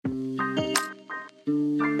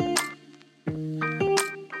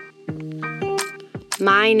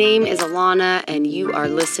My name is Alana, and you are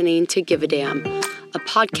listening to Give a Damn, a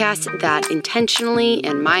podcast that intentionally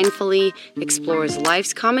and mindfully explores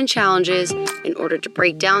life's common challenges in order to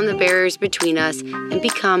break down the barriers between us and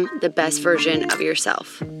become the best version of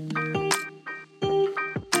yourself.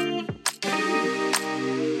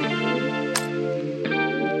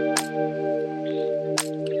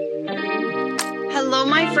 Hello,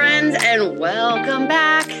 my friends, and welcome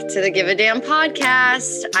back to the Give a Damn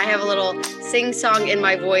podcast. I have a little sing-song in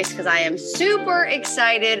my voice because I am super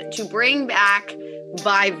excited to bring back,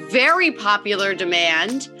 by very popular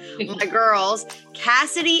demand, my girls,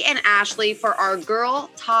 Cassidy and Ashley, for our Girl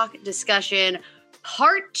Talk discussion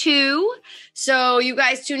part 2. So you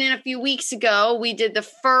guys tuned in a few weeks ago. We did the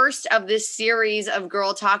first of this series of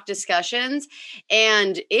Girl Talk discussions,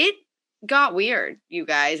 and it got weird, you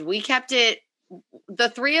guys. We kept it. The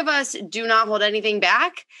three of us do not hold anything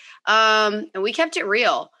back, and we kept it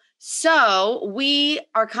real. So we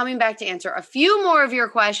are coming back to answer a few more of your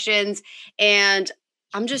questions, and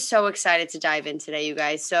I'm just so excited to dive in today, you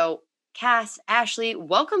guys. So Cass, Ashley,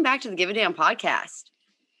 welcome back to the Give a Damn podcast.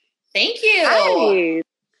 Thank you. Hi.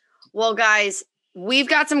 Well, guys, we've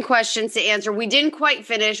got some questions to answer. We didn't quite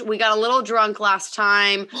finish. We got a little drunk last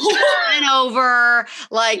time. Went over.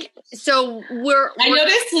 So I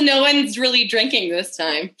noticed no one's really drinking this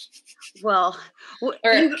time. Well.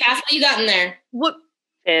 Cass, what you got in there? What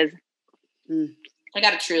is? I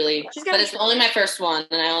got a Truly. But it's only my first one,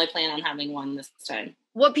 and I only plan on having one this time.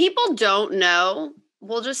 What people don't know,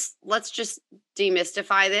 let's just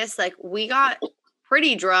demystify this. We got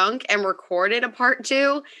pretty drunk and recorded a part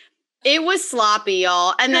 2. It was sloppy,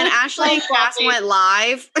 y'all. And then Ashley and Cass went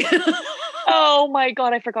live. Oh my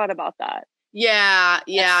God, I forgot about that.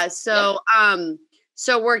 Yeah. So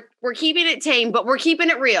we're keeping it tame, but we're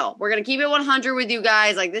keeping it real. We're gonna keep it 100 with you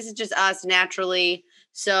guys. This is just us naturally.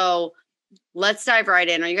 So let's dive right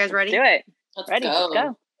in. Are you guys ready? Do it. Let's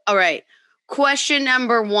go. All right. Question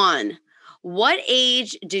number 1. What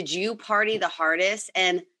age did you party the hardest?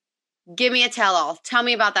 And give me a tell-all. Tell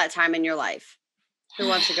me about that time in your life. Who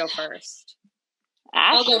wants to go first?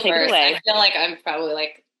 Ash, I'll go take first. it away. I feel like I'm probably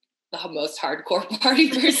the most hardcore party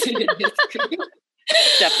person in this group.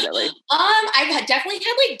 Definitely. I've definitely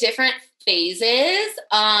had different phases.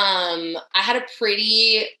 I had a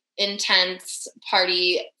pretty intense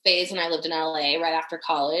party phase when I lived in LA right after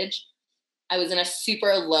college. I was in a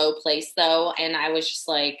super low place though, and I was just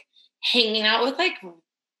hanging out with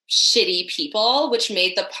shitty people, which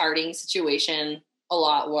made the partying situation a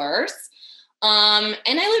lot worse. And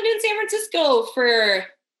I lived in San Francisco for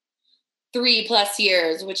 3+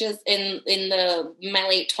 years, which is in my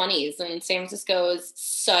late 20s. And San Francisco is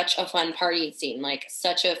such a fun partying scene,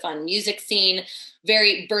 such a fun music scene,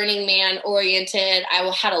 very Burning Man oriented. I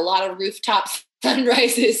had a lot of rooftop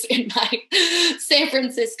sunrises in my San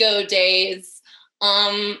Francisco days.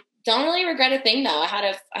 Don't really regret a thing though.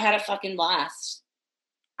 I had a fucking blast.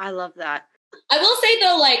 I love that. I will say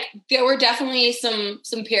though, there were definitely some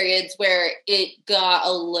periods where it got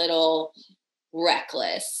a little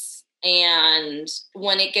reckless. And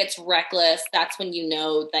when it gets reckless, that's when you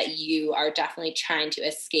know that you are definitely trying to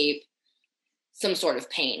escape some sort of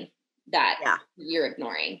pain that you're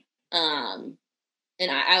ignoring. And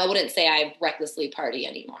I wouldn't say I recklessly party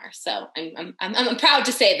anymore. So I'm proud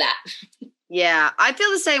to say that. Yeah, I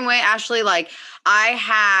feel the same way, Ashley. I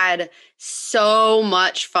had so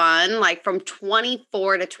much fun. From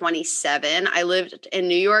 24 to 27, I lived in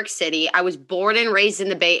New York City. I was born and raised in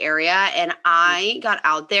the Bay Area, and I got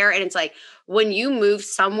out there, and it's when you move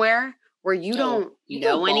somewhere where you don't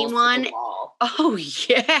know anyone. Oh,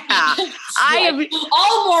 yeah.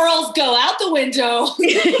 All morals go out the window.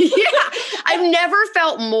 Yeah. I've never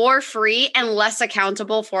felt more free and less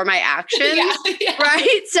accountable for my actions. Yeah.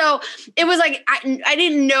 Right? So it was I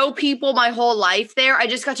didn't know people my whole life there. I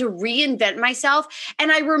just got to reinvent myself.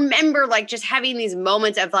 And I remember just having these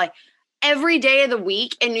moments of every day of the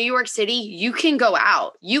week in New York City, you can go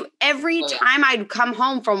out. Every time I'd come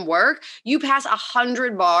home from work, you pass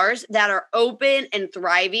 100 bars that are open and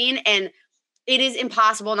thriving, and it is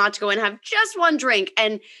impossible not to go and have just one drink.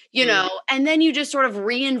 And, and then you just sort of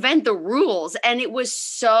reinvent the rules. And it was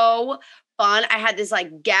so fun. I had this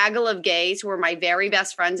gaggle of gays who were my very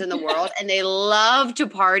best friends in the world, and they loved to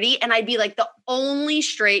party. And I'd be the only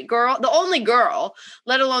straight girl, the only girl,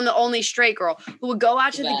 let alone the only straight girl, who would go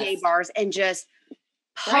out to the gay bars and just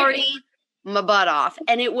party my butt off.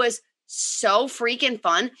 And it was so freaking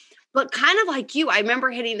fun. But kind of like you, I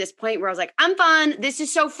remember hitting this point where I was I'm fun. This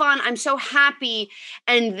is so fun. I'm so happy.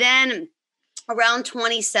 And then around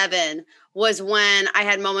 27 was when I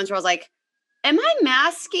had moments where I was am I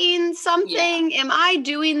masking something? Am I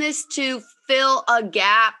doing this to fill a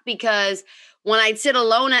gap? Because when I'd sit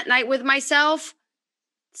alone at night with myself,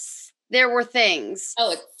 there were things.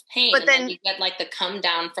 Oh, it's pain. But and then you get like the come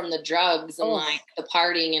down from the drugs and like the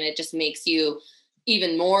partying, and it just makes you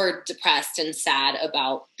even more depressed and sad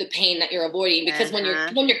about the pain that you're avoiding. Because when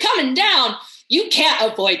you're coming down, you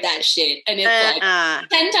can't avoid that shit. And it's like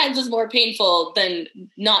 10 times as more painful than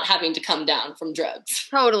not having to come down from drugs.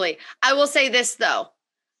 Totally. I will say this though.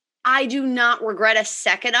 I do not regret a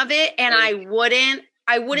second of it. And I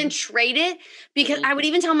wouldn't trade it, because I would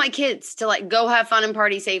even tell my kids to like go have fun and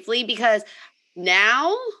party safely, because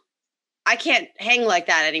now I can't hang like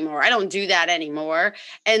that anymore. I don't do that anymore.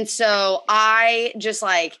 And so I just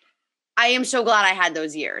like, I am so glad I had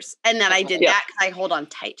those years and that I did that, because I hold on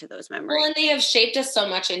tight to those memories. Well, and they have shaped us so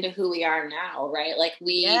much into who we are now, right? Like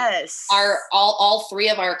we are all three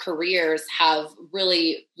of our careers have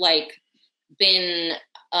really like been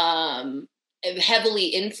heavily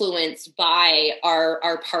influenced by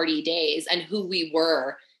our party days and who we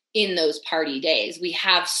were in those party days. We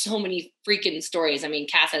have so many freaking stories. I mean,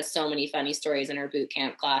 Cass has so many funny stories in her boot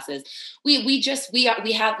camp classes.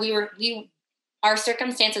 Our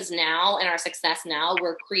circumstances now and our success now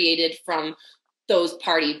were created from those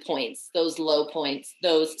party points, those low points,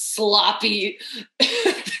 those sloppy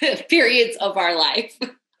periods of our life.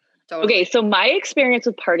 Okay, so my experience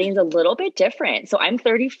with partying is a little bit different. So I'm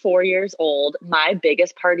 34 years old. My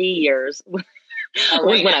biggest party years was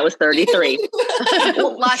when I was 33.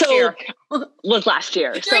 Last year. So when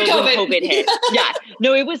COVID hit. Yeah.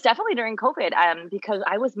 No, it was definitely during COVID, because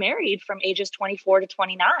I was married from ages 24 to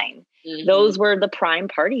 29. Mm-hmm. Those were the prime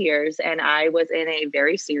party years. And I was in a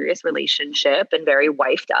very serious relationship and very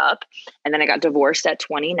wifed up. And then I got divorced at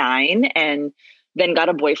 29 and then got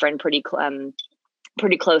a boyfriend pretty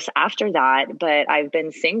close after that. But I've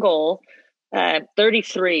been single.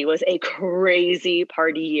 33 was a crazy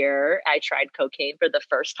party year. I tried cocaine for the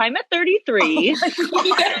first time at 33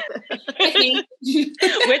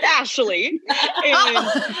 with Ashley. And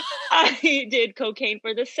I did cocaine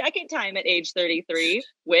for the second time at age 33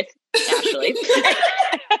 with Ashley.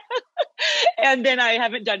 And then I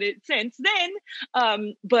haven't done it since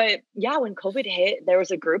then. But yeah, when COVID hit, there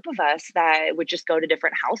was a group of us that would just go to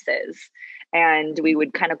different houses and we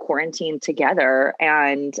would kind of quarantine together.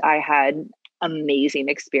 And I had amazing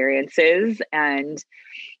experiences and,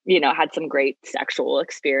 had some great sexual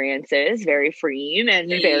experiences, very freeing and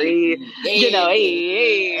very, and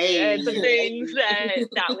some things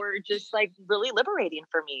that were just like really liberating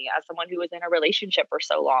for me as someone who was in a relationship for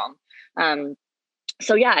so long.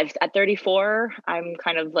 So yeah, at 34, I'm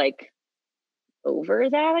kind of like over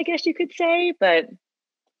that, I guess you could say, but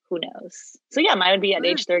who knows? So yeah, mine would be at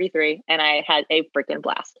age 33 and I had a freaking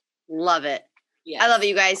blast. Love it. Yes. I love it,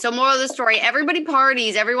 you guys. So moral of the story, everybody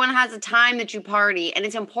parties. Everyone has a time that you party, and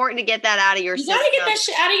it's important to get that out of your system. You got to get that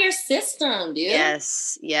shit out of your system, dude.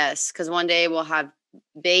 Yes. Because one day we'll have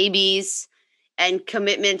babies and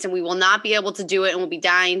commitments, and we will not be able to do it, and we'll be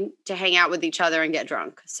dying to hang out with each other and get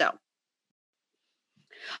drunk. So,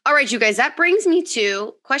 all right, you guys, that brings me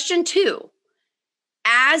to question 2.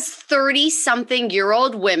 As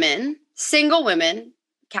 30-something-year-old women, single women,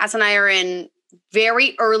 Cass and I are in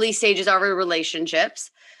very early stages of our relationships.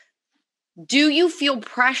 Do you feel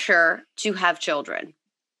pressure to have children?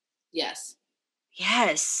 Yes.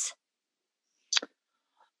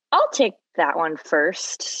 I'll take that one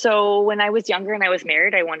first. So when I was younger and I was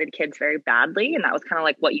married, I wanted kids very badly. And that was kind of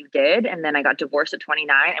like what you did. And then I got divorced at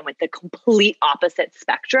 29 and went the complete opposite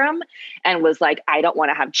spectrum and was like, I don't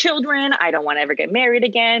want to have children. I don't want to ever get married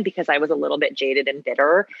again because I was a little bit jaded and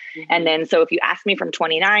bitter. Mm-hmm. And then, so if you asked me from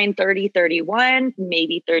 29, 30, 31,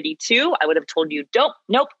 maybe 32, I would have told you,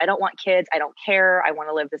 nope, I don't want kids. I don't care. I want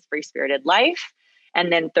to live this free-spirited life. And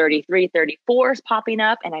then 33, 34 is popping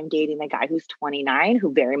up and I'm dating a guy who's 29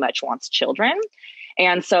 who very much wants children.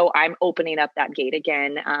 And so I'm opening up that gate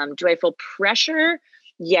again. Do I feel pressure?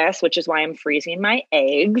 Yes, which is why I'm freezing my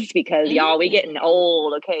eggs because y'all, we getting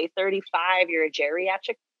old. Okay, 35, you're a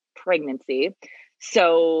geriatric pregnancy.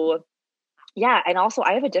 So yeah. And also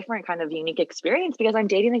I have a different kind of unique experience because I'm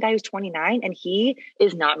dating a guy who's 29 and he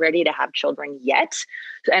is not ready to have children yet.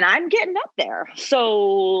 And I'm getting up there.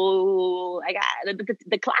 So I got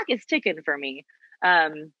the clock is ticking for me.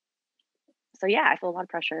 So yeah, I feel a lot of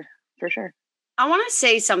pressure for sure. I want to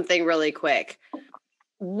say something really quick.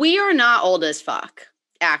 We are not old as fuck,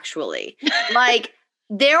 actually. Like,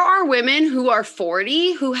 there are women who are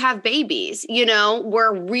 40 who have babies,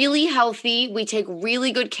 we're really healthy. We take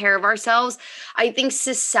really good care of ourselves. I think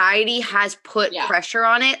society has put pressure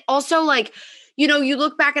on it. Also, like, you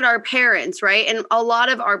look back at our parents, right? And a lot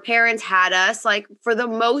of our parents had us, like, for the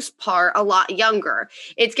most part, a lot younger.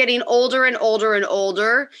 It's getting older and older and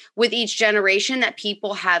older with each generation that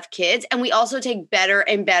people have kids. And we also take better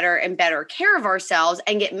and better and better care of ourselves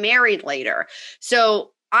and get married later.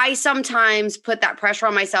 So I sometimes put that pressure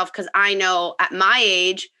on myself because I know at my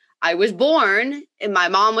age, I was born and my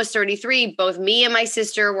mom was 33. Both me and my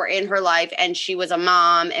sister were in her life and she was a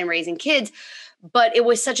mom and raising kids. But it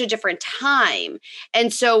was such a different time.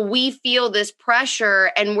 And so we feel this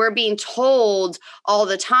pressure and we're being told all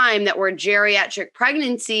the time that we're geriatric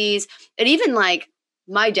pregnancies. And even like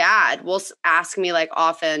my dad will ask me like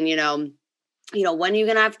often, when are you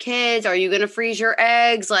going to have kids? Are you going to freeze your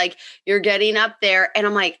eggs? Like you're getting up there. And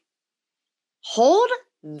I'm like, hold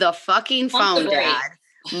the fucking phone, Dad.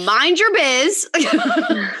 Mind your biz.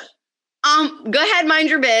 Go ahead, mind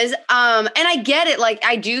your biz. And I get it. Like,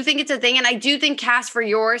 I do think it's a thing. And I do think, Cass, for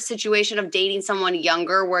your situation of dating someone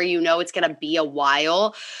younger where it's going to be a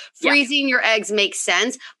while, freezing your eggs makes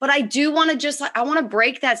sense. But I do want to I want to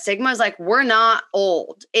break that stigma. It's like, we're not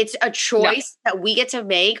old. It's a choice that we get to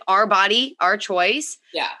make, our body, our choice.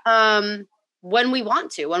 Yeah. When we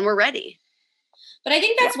want to, when we're ready. But I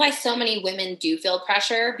think that's why so many women do feel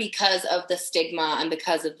pressure because of the stigma and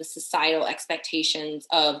because of the societal expectations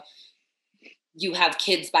of, you have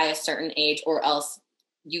kids by a certain age or else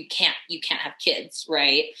you can't have kids.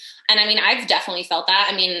 Right. And I mean, I've definitely felt that.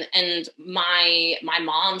 I mean, and my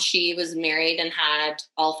mom, she was married and had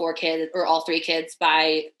all 4 kids or all 3 kids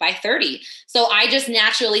by 30. So I just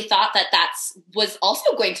naturally thought that was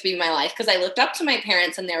also going to be my life because I looked up to my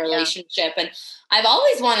parents and their relationship and I've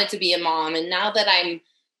always wanted to be a mom. And now that I'm,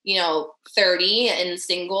 30 and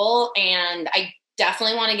single and I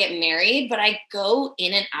definitely want to get married, but I go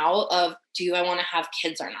in and out of, do I want to have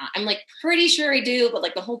kids or not? I'm like, pretty sure I do, but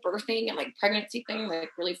like the whole birthing and like pregnancy thing like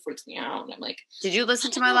really freaks me out. And I'm like, did you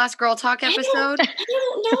listen to my last Girl Talk episode? I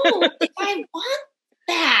don't know if I want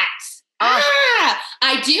that.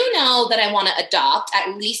 I do know that I want to adopt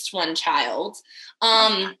at least one child.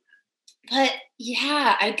 But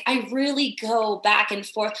yeah, I really go back and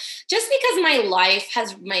forth just because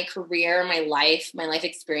my career, my life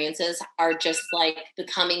experiences are just like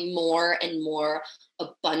becoming more and more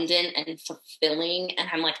abundant and fulfilling. And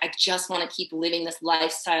I'm like, I just want to keep living this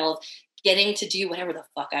lifestyle of getting to do whatever the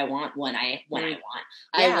fuck I want when I want. Yeah.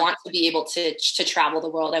 I want to be able to travel the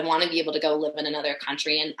world. I want to be able to go live in another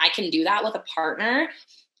country. And I can do that with a partner.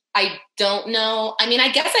 I don't know. I mean,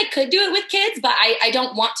 I guess I could do it with kids, but I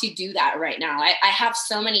don't want to do that right now. I have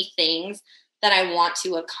so many things that I want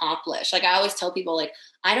to accomplish. Like I always tell people, like,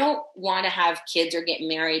 I don't want to have kids or get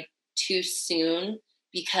married too soon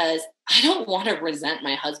because I don't want to resent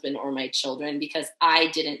my husband or my children because I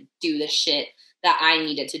didn't do the shit that I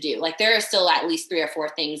needed to do. Like there are still at least 3 or 4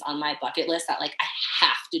 things on my bucket list that like I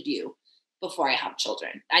have to do before I have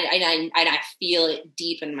children. I feel it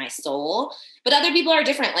deep in my soul. But other people are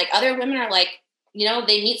different. Like other women are like,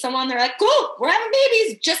 they meet someone, they're like, cool, we're having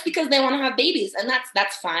babies just because they want to have babies. And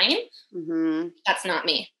that's fine. Mm-hmm. That's not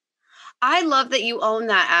me. I love that you own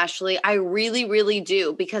that, Ashley. I really, really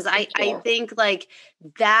do, because I think like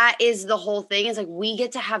that is the whole thing. Is like we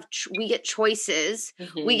get to have we get choices.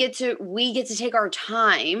 Mm-hmm. We get to take our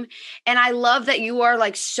time. And I love that you are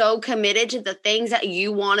like so committed to the things that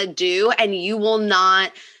you want to do and you will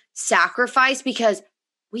not sacrifice because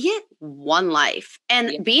we get one life.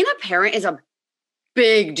 And being a parent is a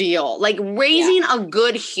big deal. Like raising a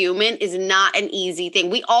good human is not an easy thing.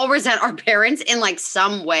 We all resent our parents in like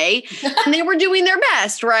some way and they were doing their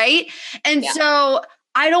best. Right. And so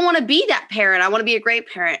I don't want to be that parent. I want to be a great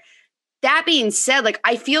parent. That being said, like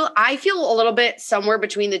I feel a little bit somewhere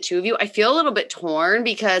between the two of you. I feel a little bit torn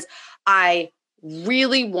because I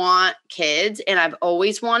really want kids and I've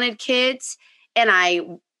always wanted kids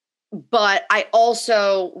but I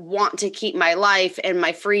also want to keep my life and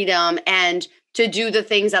my freedom and to do the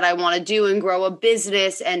things that I want to do and grow a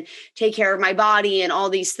business and take care of my body and all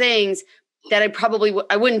these things that I probably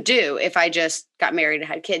I wouldn't do if I just got married and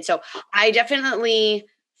had kids. So I definitely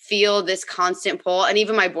feel this constant pull. And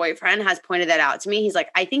even my boyfriend has pointed that out to me. He's like,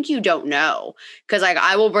 I think you don't know. Cause like,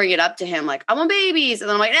 I will bring it up to him. Like, I want babies. And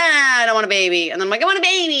then I'm like, nah, I don't want a baby. And then I'm like, I want a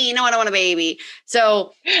baby. No, I don't want a baby.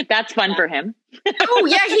 So that's fun for him. Oh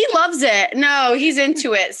yeah. He loves it. No, he's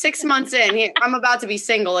into it. 6 months in, I'm about to be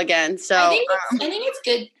single again. So I think it's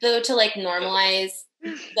good though, to like normalize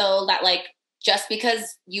though that like, just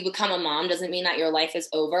because you become a mom doesn't mean that your life is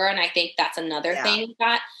over. And I think that's another thing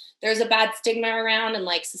that there's a bad stigma around, and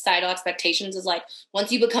like societal expectations is like,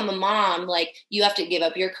 once you become a mom, like you have to give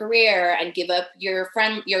up your career and give up your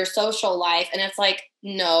social life. And it's like,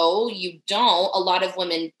 no, you don't. A lot of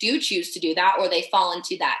women do choose to do that, or they fall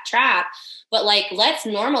into that trap. But like, let's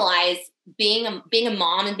normalize being a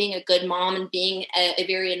mom and being a good mom and being a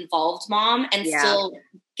very involved mom, and still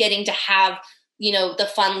getting to have, you know, the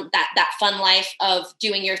fun, that fun life of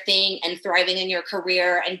doing your thing and thriving in your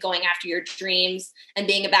career and going after your dreams and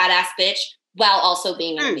being a badass bitch while also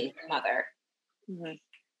being an amazing mother.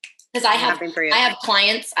 Because I have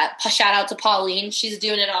clients, shout out to Pauline. She's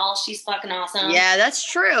doing it all. She's fucking awesome. Yeah, that's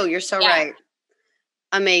true. You're so right.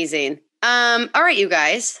 Amazing. All right, you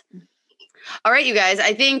guys.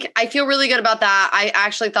 I feel really good about that. I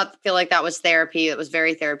actually feel like that was therapy. It was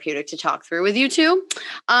very therapeutic to talk through with you two.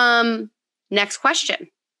 Next question.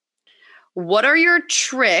 What are your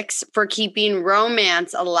tricks for keeping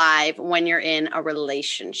romance alive when you're in a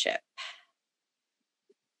relationship?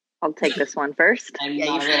 I'll take this one first. I'm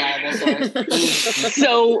not a reliable source.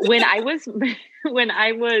 So when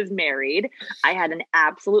I was married, I had an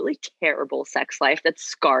absolutely terrible sex life that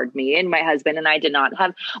scarred me. And my husband and I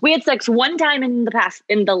we had sex one time in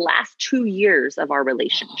the last 2 years of our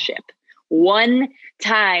relationship. One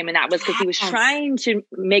time. And that was because he was trying to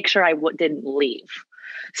make sure I didn't leave.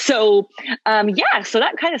 So, so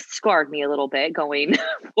that kind of scarred me a little bit going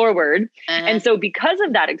forward. And so because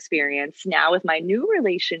of that experience, now with my new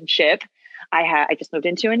relationship, I just moved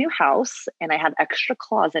into a new house and I have extra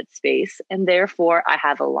closet space, and therefore I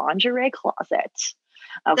have a lingerie closet.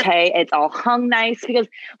 Okay. It's all hung nice, because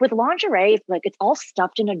with lingerie, it's like, it's all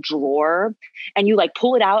stuffed in a drawer and you like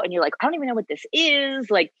pull it out and you're like, I don't even know what this is.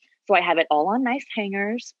 Like, so I have it all on nice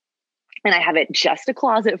hangers. And I have it just a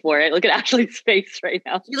closet for it. Look at Ashley's face right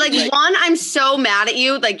now. You're like, one, I'm so mad at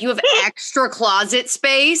you. Like, you have extra closet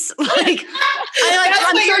space. Like,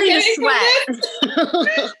 I'm starting to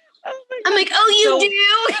sweat. I'm like, oh, you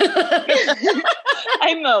do?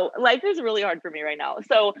 I know. Life is really hard for me right now.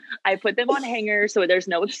 So I put them on hangers, so there's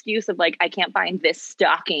no excuse of like, I can't find this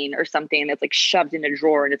stocking or something that's like shoved in a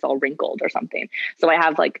drawer and it's all wrinkled or something. So I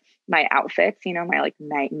have like my outfits, you know, my like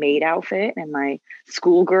night maid outfit and my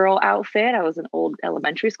schoolgirl outfit. I was an old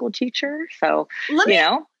elementary school teacher. So,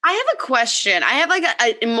 I have a question. I have like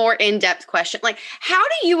a more in-depth question. Like, how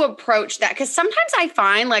do you approach that? Because sometimes I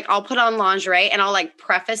find like I'll put on lingerie and I'll like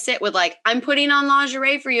preface it with like, I'm putting on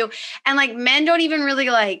lingerie for you. And like men don't even really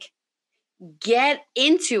like get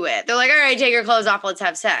into it. They're like, all right, take your clothes off. Let's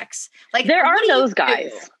have sex. Like, there are those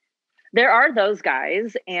guys. There are those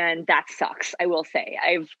guys. And that sucks. I will say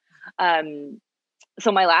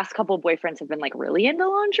so my last couple of boyfriends have been like really into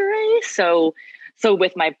lingerie. So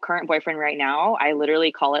with my current boyfriend right now, I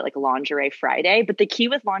literally call it like Lingerie Friday. But the key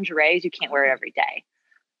with lingerie is you can't wear it every day.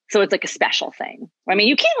 So it's like a special thing. I mean,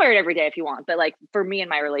 you can wear it every day if you want, but like for me in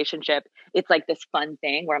my relationship, it's like this fun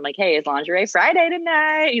thing where I'm like, hey, it's Lingerie Friday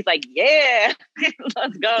tonight. He's like, yeah,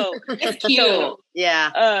 let's go. It's cute. So,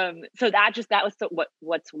 yeah. So that was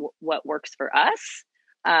what works for us.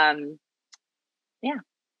 Yeah.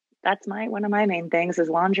 That's one of my main things is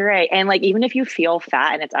lingerie. And like, even if you feel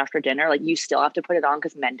fat and it's after dinner, like you still have to put it on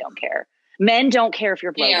because men don't care. Men don't care if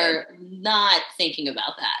you're bloated. They are not thinking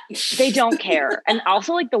about that. They don't care. And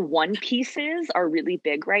also like the one pieces are really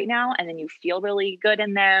big right now. And then you feel really good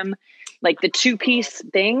in them. Like the 2-piece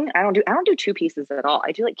thing. I don't do 2 pieces at all.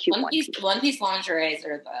 I do like cute one piece lingeries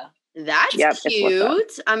are That's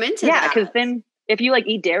cute. I'm into that. Yeah, because then if you like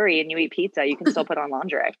eat dairy and you eat pizza, you can still put on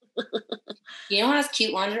lingerie. You know what has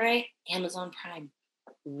cute lingerie? Amazon Prime.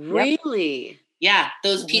 Really? Yep. Yeah.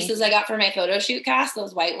 Those pieces I got for my photo shoot cast,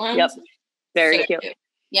 those white ones. Yep. Very cute.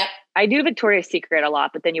 Yep. I do Victoria's Secret a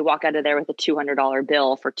lot, but then you walk out of there with a $200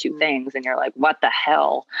 bill for 2 things and you're like, what the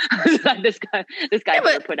hell? this guy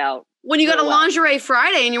put out. When you got a Lingerie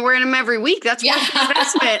Friday and you're wearing them every week, that's one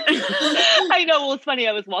investment. I know. Well, it's funny.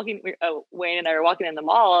 I was Wayne and I were walking in the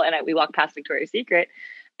mall and we walked past Victoria's Secret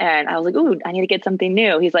and I was like, ooh, I need to get something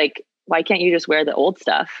new. He's like, why can't you just wear the old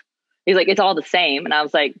stuff? He's like, it's all the same. And I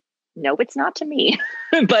was like, no, it's not to me.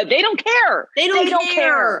 But they don't care. They don't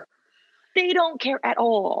care. They don't care at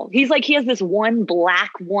all. He's like, he has this one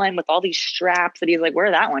black one with all these straps and he's like, wear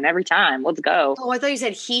that one every time. Let's go. Oh, I thought you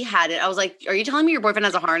said he had it. I was like, are you telling me your boyfriend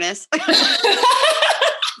has a harness?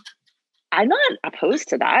 I'm not opposed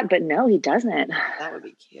to that, but no, he doesn't. That would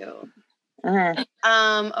be cute.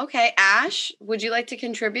 Okay. Ash, would you like to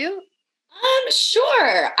contribute?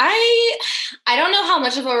 Sure. I don't know how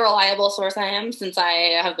much of a reliable source I am since I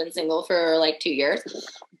have been single for like 2 years,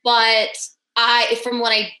 but From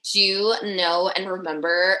what I do know and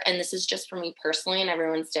remember, and this is just for me personally and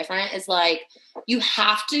everyone's different, is like, you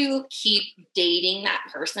have to keep dating that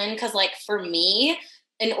person. Cause like for me,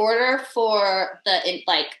 in order for the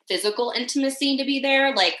like physical intimacy to be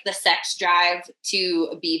there, like the sex drive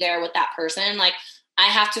to be there with that person, like I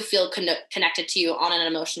have to feel connected to you on an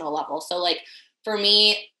emotional level. So like for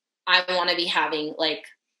me, I want to be having like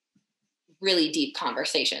really deep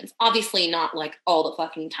conversations. Obviously not like all the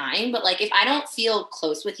fucking time, but like if I don't feel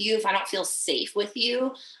close with you, if I don't feel safe with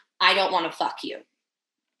you, I don't want to fuck you.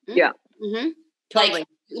 Yeah. Mm-hmm. Totally. Like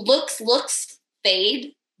looks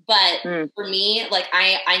fade, but for me, like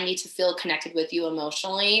I need to feel connected with you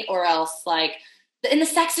emotionally, or else like, and the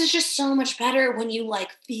sex is just so much better when you like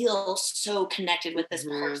feel so connected with this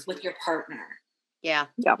person, with your partner. Yeah.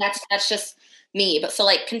 That's just me. But so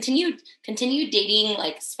like continue dating,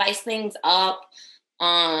 like spice things up,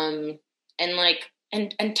 and like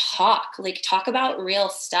and talk about real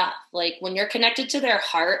stuff. Like when you're connected to their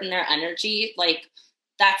heart and their energy, like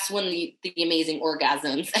that's when the amazing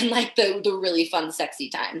orgasms and like the really fun sexy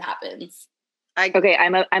time happens. Okay,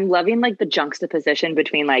 I'm loving like the juxtaposition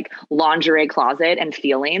between like lingerie closet and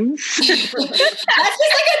feelings. That's just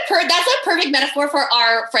like that's a perfect metaphor for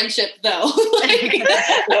our friendship, though. Like,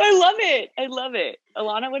 no, I love it.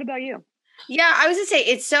 Alana, what about you? Yeah, I was gonna say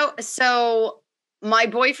it's so. My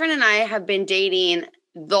boyfriend and I have been dating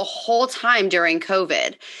the whole time during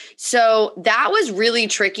COVID, so that was really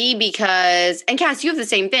tricky because, and Cass, you have the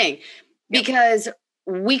same thing because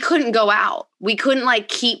we couldn't go out. We couldn't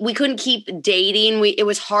keep dating. It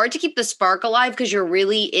was hard to keep the spark alive because you're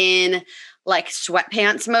really in like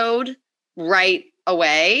sweatpants mode right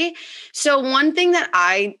away. So one thing that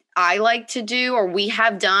I like to do, or we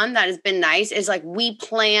have done that has been nice, is like we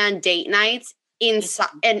plan date nights inside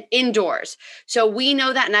and indoors. So we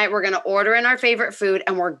know that night we're going to order in our favorite food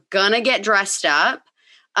and we're going to get dressed up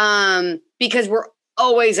because we're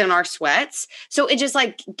always in our sweats. So it just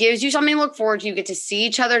like gives you something to look forward to. You get to see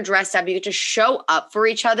each other dressed up. You get to show up for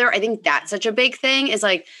each other. I think that's such a big thing, is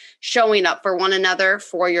like showing up for one another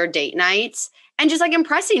for your date nights and just like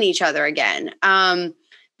impressing each other again.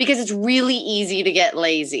 Because it's really easy to get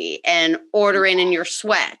lazy and order in your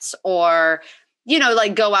sweats, or, you know,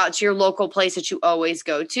 like go out to your local place that you always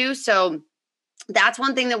go to. So that's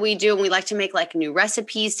one thing that we do. And we like to make like new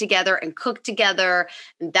recipes together and cook together.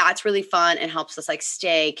 And that's really fun and helps us like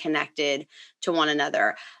stay connected to one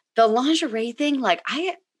another. The lingerie thing, like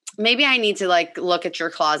maybe I need to like look at your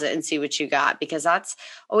closet and see what you got, because that's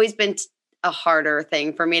always been a harder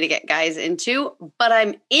thing for me to get guys into, but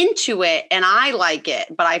I'm into it and I like it,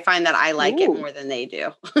 but I find that I like it more than they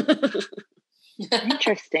do.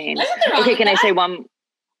 Interesting. Okay. Can I say one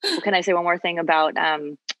more thing about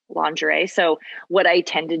lingerie? So what I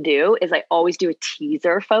tend to do is I always do a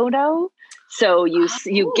teaser photo. So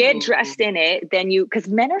you get dressed in it, then because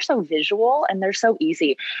men are so visual and they're so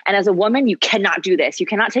easy. And as a woman, you cannot do this. You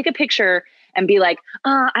cannot take a picture and be like,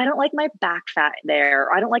 I don't like my back fat there.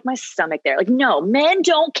 Or I don't like my stomach there. Like, no, men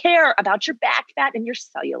don't care about your back fat and your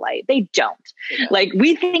cellulite. They don't. Yeah. Like,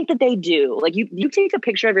 we think that they do. Like, you take a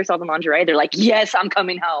picture of yourself in lingerie, they're like, yes, I'm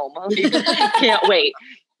coming home. Can't wait.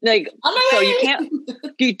 Like, so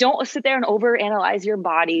you don't sit there and overanalyze your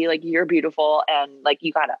body. Like, you're beautiful and like,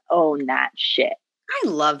 you got to own that shit. I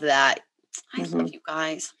love that. I love you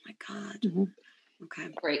guys. Oh my God. Mm-hmm. Okay.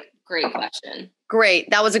 Great question. Great.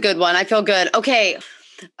 That was a good one. I feel good. Okay.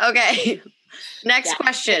 Next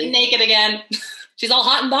question. Getting naked again. She's all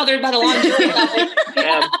hot and bothered by the lingerie.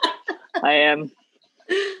 I am.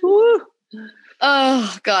 Woo.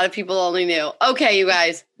 Oh God, if people only knew. Okay, you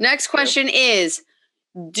guys. Next question is,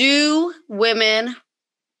 do women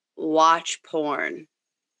watch porn?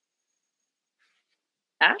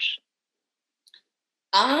 Ash?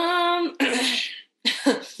 I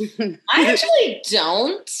actually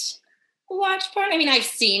don't watch porn. I mean, I've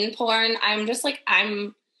seen porn. I'm just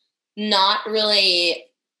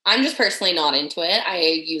personally not into it.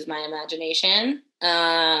 I use my imagination.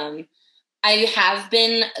 I have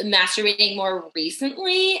been masturbating more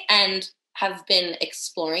recently and have been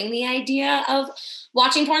exploring the idea of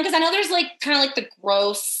watching porn, because I know there's like kind of like the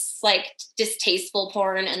gross, like distasteful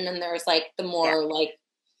porn, and then there's like the more like,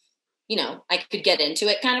 you know, I could get into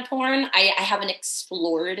it kind of porn. I haven't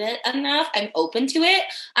explored it enough. I'm open to it.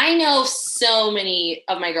 I know so many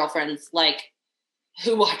of my girlfriends like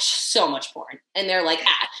who watch so much porn, and they're like,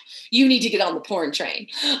 you need to get on the porn train.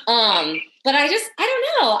 But I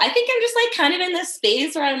don't know. I think I'm just like kind of in this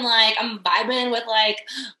space where I'm vibing with like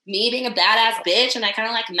me being a badass bitch, and I kind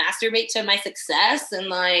of like masturbate to my success, and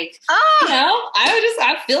like, you know,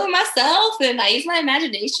 I'm feeling myself, and I use my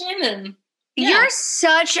imagination, and You're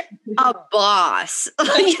such a boss. You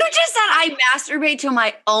just said I masturbate to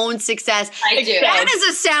my own success. I do. That is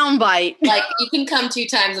a soundbite. Like, you can come 2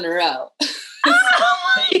 times in a row. Oh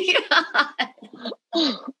my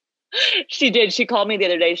God. She did. She called me the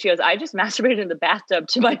other day. She goes, I just masturbated in the bathtub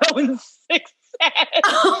to my own success.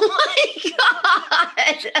 Oh my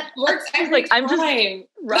God. Works I was like, I'm just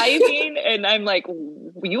thriving, and I'm like,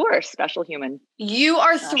 you are a special human. You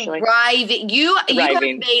are thriving. You have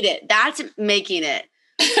made it. That's making it.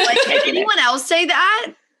 Like, did anyone else say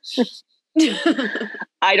that?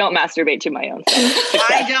 I don't masturbate to my own self.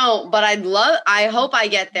 I don't, but I hope I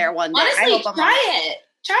get there one day. Honestly, try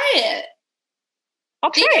it. I'll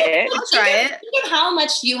try it. Think of how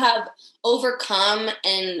much you have overcome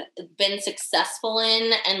and been successful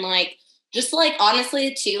in, and like, just like,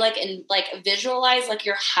 honestly too, like, and like, visualize like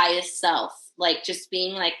your highest self, like just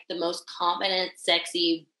being like the most confident,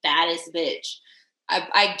 sexy, baddest bitch.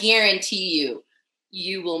 I guarantee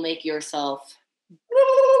you will make yourself.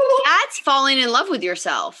 That's falling in love with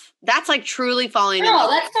yourself. That's like truly falling in love.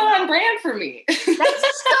 That's so on brand for me. That's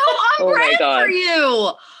so on brand for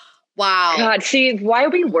you. Wow. God, see, why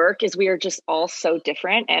we work is we are just all so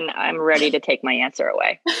different, and I'm ready to take my answer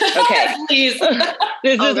away. Okay. Please.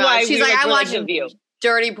 This is why she's like, I watch the View.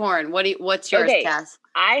 Dirty porn. What's yours, Cass?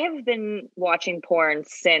 I have been watching porn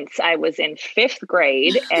since I was in 5th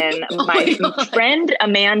grade, and my friend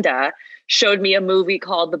Amanda showed me a movie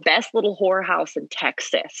called The Best Little Whorehouse in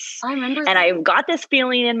Texas. I remember and I got this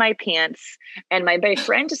feeling in my pants, and my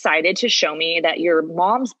friend decided to show me that your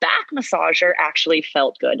mom's back massager actually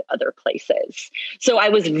felt good other places. So I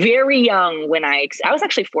was very young when I was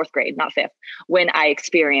actually 4th grade, not 5th, when I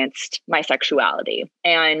experienced my sexuality,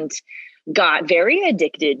 and got very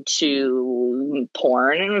addicted to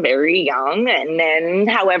porn very young. And then,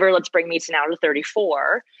 however, let's bring me to now to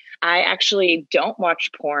 34. I actually don't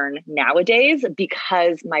watch porn nowadays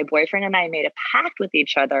because my boyfriend and I made a pact with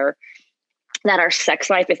each other that our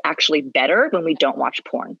sex life is actually better when we don't watch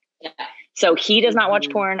porn. Yeah. So he does not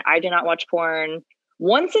watch porn. I do not watch porn.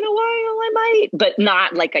 Once in a while I might, but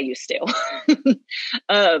not like I used to.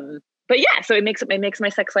 But yeah, so it makes my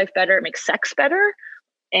sex life better. It makes sex better.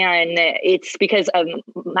 And it's because of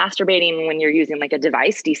masturbating when you're using like a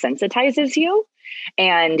device desensitizes you.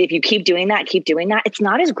 And if you keep doing that, it's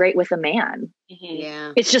not as great with a man. Mm-hmm.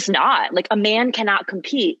 Yeah. It's just not. Like, a man cannot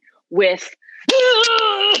compete with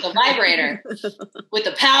the vibrator, with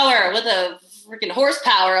the power, with the freaking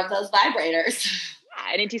horsepower of those vibrators.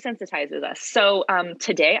 And it desensitizes us. So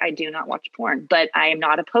today I do not watch porn, but I am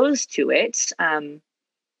not opposed to it,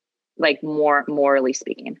 like more morally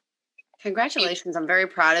speaking. Congratulations. I'm very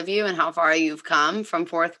proud of you and how far you've come from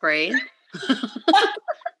 4th grade.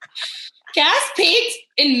 Cass peaked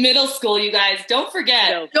in middle school, you guys. Don't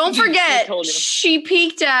forget. No, Don't forget, she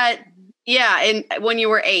peaked at, when you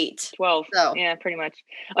were 8. 12. So. Yeah, pretty much.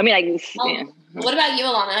 I mean, What about you,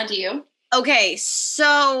 Alana? Do you? Okay,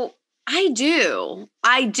 so I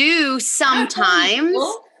do sometimes.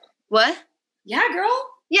 What? Yeah, girl.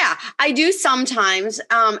 Yeah, I do sometimes.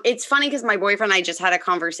 It's funny because my boyfriend and I just had a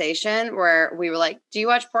conversation where we were like, do you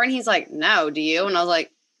watch porn? He's like, no, do you? And I was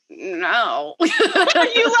like, no. You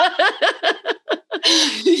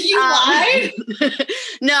lied?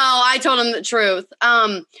 No, I told him the truth.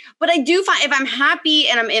 But I do find if I'm happy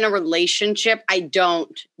and I'm in a relationship, I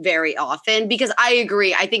don't very often, because I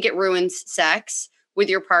agree. I think it ruins sex with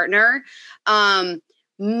your partner.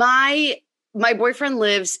 My boyfriend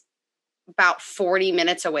lives about 40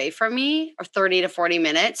 minutes away from me, or 30 to 40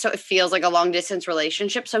 minutes. So it feels like a long distance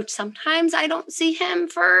relationship. So sometimes I don't see him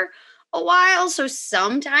for a while. So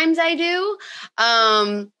sometimes I do.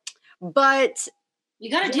 But you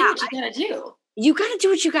got to do what you got to do. You got to do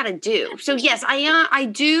what you got to do. So yes, I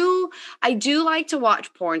do like to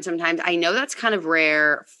watch porn sometimes. I know that's kind of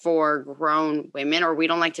rare for grown women, or we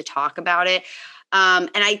don't like to talk about it. And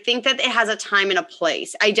I think that it has a time and a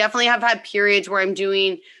place. I definitely have had periods where I'm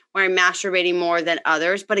masturbating more than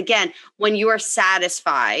others. But again, when you are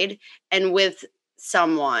satisfied and with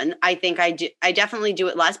someone, I think I definitely do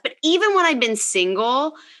it less. But even when I've been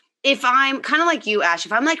single, if I'm kind of like you, Ash,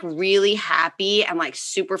 if I'm like really happy and like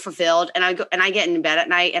super fulfilled, and I get in bed at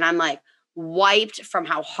night and I'm like wiped from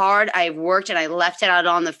how hard I've worked and I left it out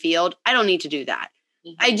on the field, I don't need to do that.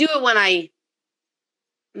 Mm-hmm. I do it when I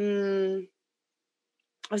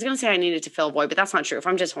was going to say I needed to fill a void, but that's not true. If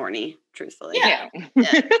I'm just horny, truthfully. Yeah.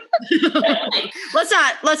 Let's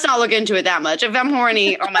not look into it that much. If I'm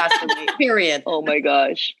horny, I'll masturbate, period. Oh my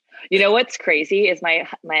gosh. You know what's crazy is my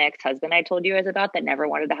ex-husband I told you guys about that never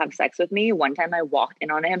wanted to have sex with me. One time I walked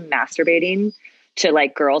in on him masturbating to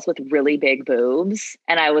like girls with really big boobs.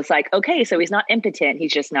 And I was like, okay, so he's not impotent.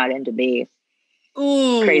 He's just not into me.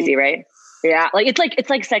 Ooh. Crazy, right? Yeah. Like it's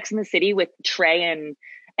like Sex in the City with Trey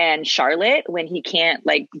and Charlotte when he can't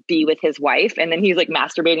like be with his wife and then he's like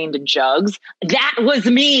masturbating to jugs. That was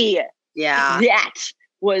me. Yeah. That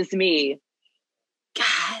was me.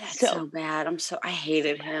 God, that's so bad. I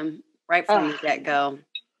hated him right from the get-go.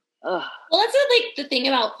 Well, that's like the thing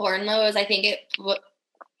about porn though, is I think it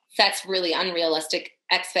sets really unrealistic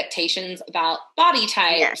expectations about body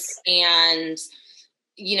types and,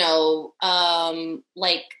 you know,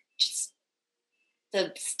 like just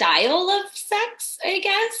the style of sex, I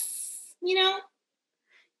guess, you know?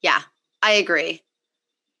 Yeah, I agree.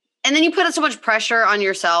 And then you put so much pressure on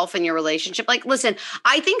yourself and your relationship. Like, listen,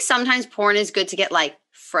 I think sometimes porn is good to get like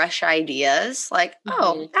fresh ideas. Like,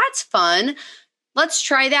 oh, that's fun. Let's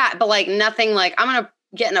try that. But like nothing like I'm going to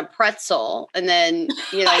get in a pretzel and then,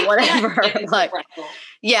 you know, whatever. Like,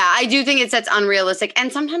 yeah, I do think it sets unrealistic.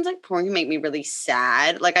 And sometimes like porn can make me really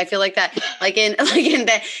sad. Like I feel like that, like in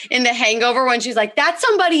the Hangover when she's like, that's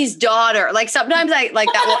somebody's daughter. Like sometimes I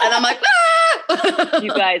like that and I'm like, ah! You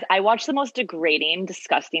guys, I watch the most degrading,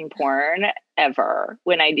 disgusting porn ever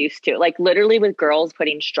when I used to. Like literally with girls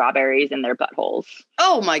putting strawberries in their buttholes.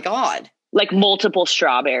 Oh my God. Like multiple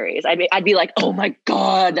strawberries. I'd be like, oh my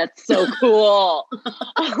God, that's so cool.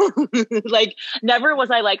 Like never was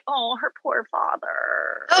I like, oh, her poor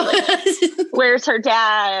father. Like, where's her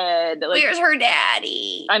dad? Like, where's her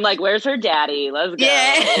daddy? I'm like, where's her daddy? Let's go.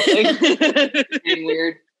 Yeah.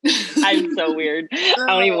 Weird. I'm so weird. I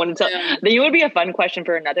don't even want to tell. It would be a fun question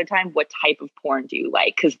for another time. What type of porn do you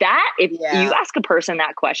like? Because if you ask a person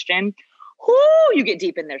that question, you get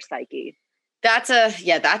deep in their psyche. That's Girl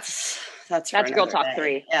Talk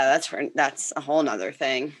 3. Yeah, that's a whole nother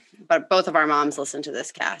thing. But both of our moms listen to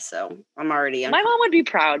this cast, so I'm already. My mom would be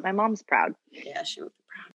proud. My mom's proud. Yeah, she would be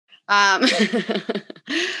proud.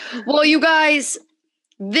 Well, you guys,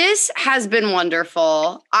 this has been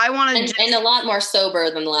wonderful. I want to and a lot more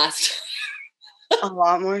sober than the last. A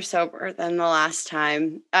lot more sober than the last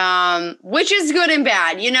time, which is good and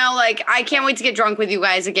bad. You know, like I can't wait to get drunk with you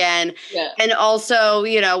guys again. Yeah. And also,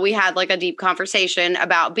 you know, we had like a deep conversation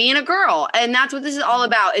about being a girl. And that's what this is all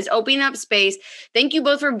about, is opening up space. Thank you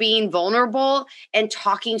both for being vulnerable and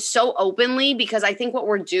talking so openly, because I think what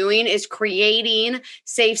we're doing is creating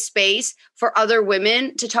safe space for other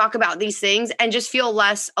women to talk about these things and just feel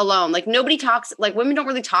less alone. Like nobody talks, like women don't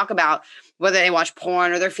really talk about whether they watch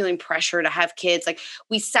porn or they're feeling pressure to have kids. Like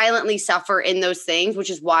we silently suffer in those things, which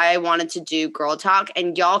is why I wanted to do Girl Talk.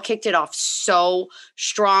 And y'all kicked it off so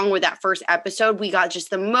strong with that first episode. We got just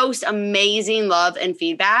the most amazing love and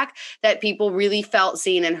feedback that people really felt,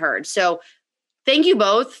 seen, and heard. So thank you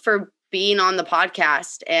both for being on the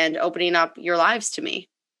podcast and opening up your lives to me.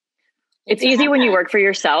 It's easy when you work for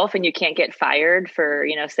yourself and you can't get fired for,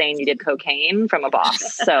 you know, saying you did cocaine from a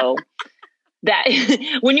boss. So that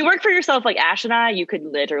when you work for yourself, like Ash and I, you could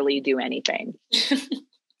literally do anything.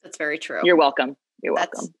 That's very true. You're welcome. You're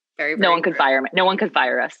welcome. Very, very no one could fire me. No one could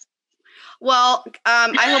fire us. Well,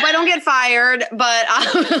 I hope I don't get fired, but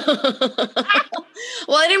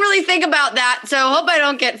well, I didn't really think about that, so I hope I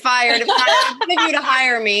don't get fired. If I want you to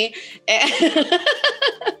hire me.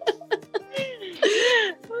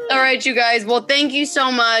 All right, you guys. Well, thank you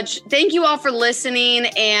so much. Thank you all for listening,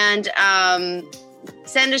 and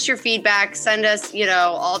send us your feedback. Send us, you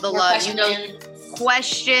know, all the love. You know,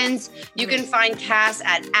 questions. You can find Cass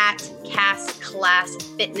at Cass Class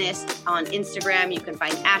Fitness on Instagram. You can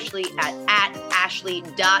find Ashley at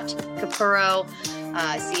ashley.capurro,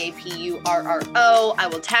 Capurro. I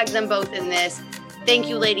will tag them both in this. Thank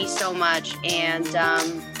you, ladies, so much. And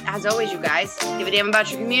as always, you guys, give a damn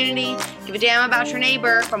about your community. Give a damn about your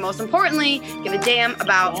neighbor. But most importantly, give a damn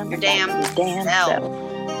about your damn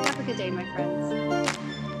self. Have a good day, my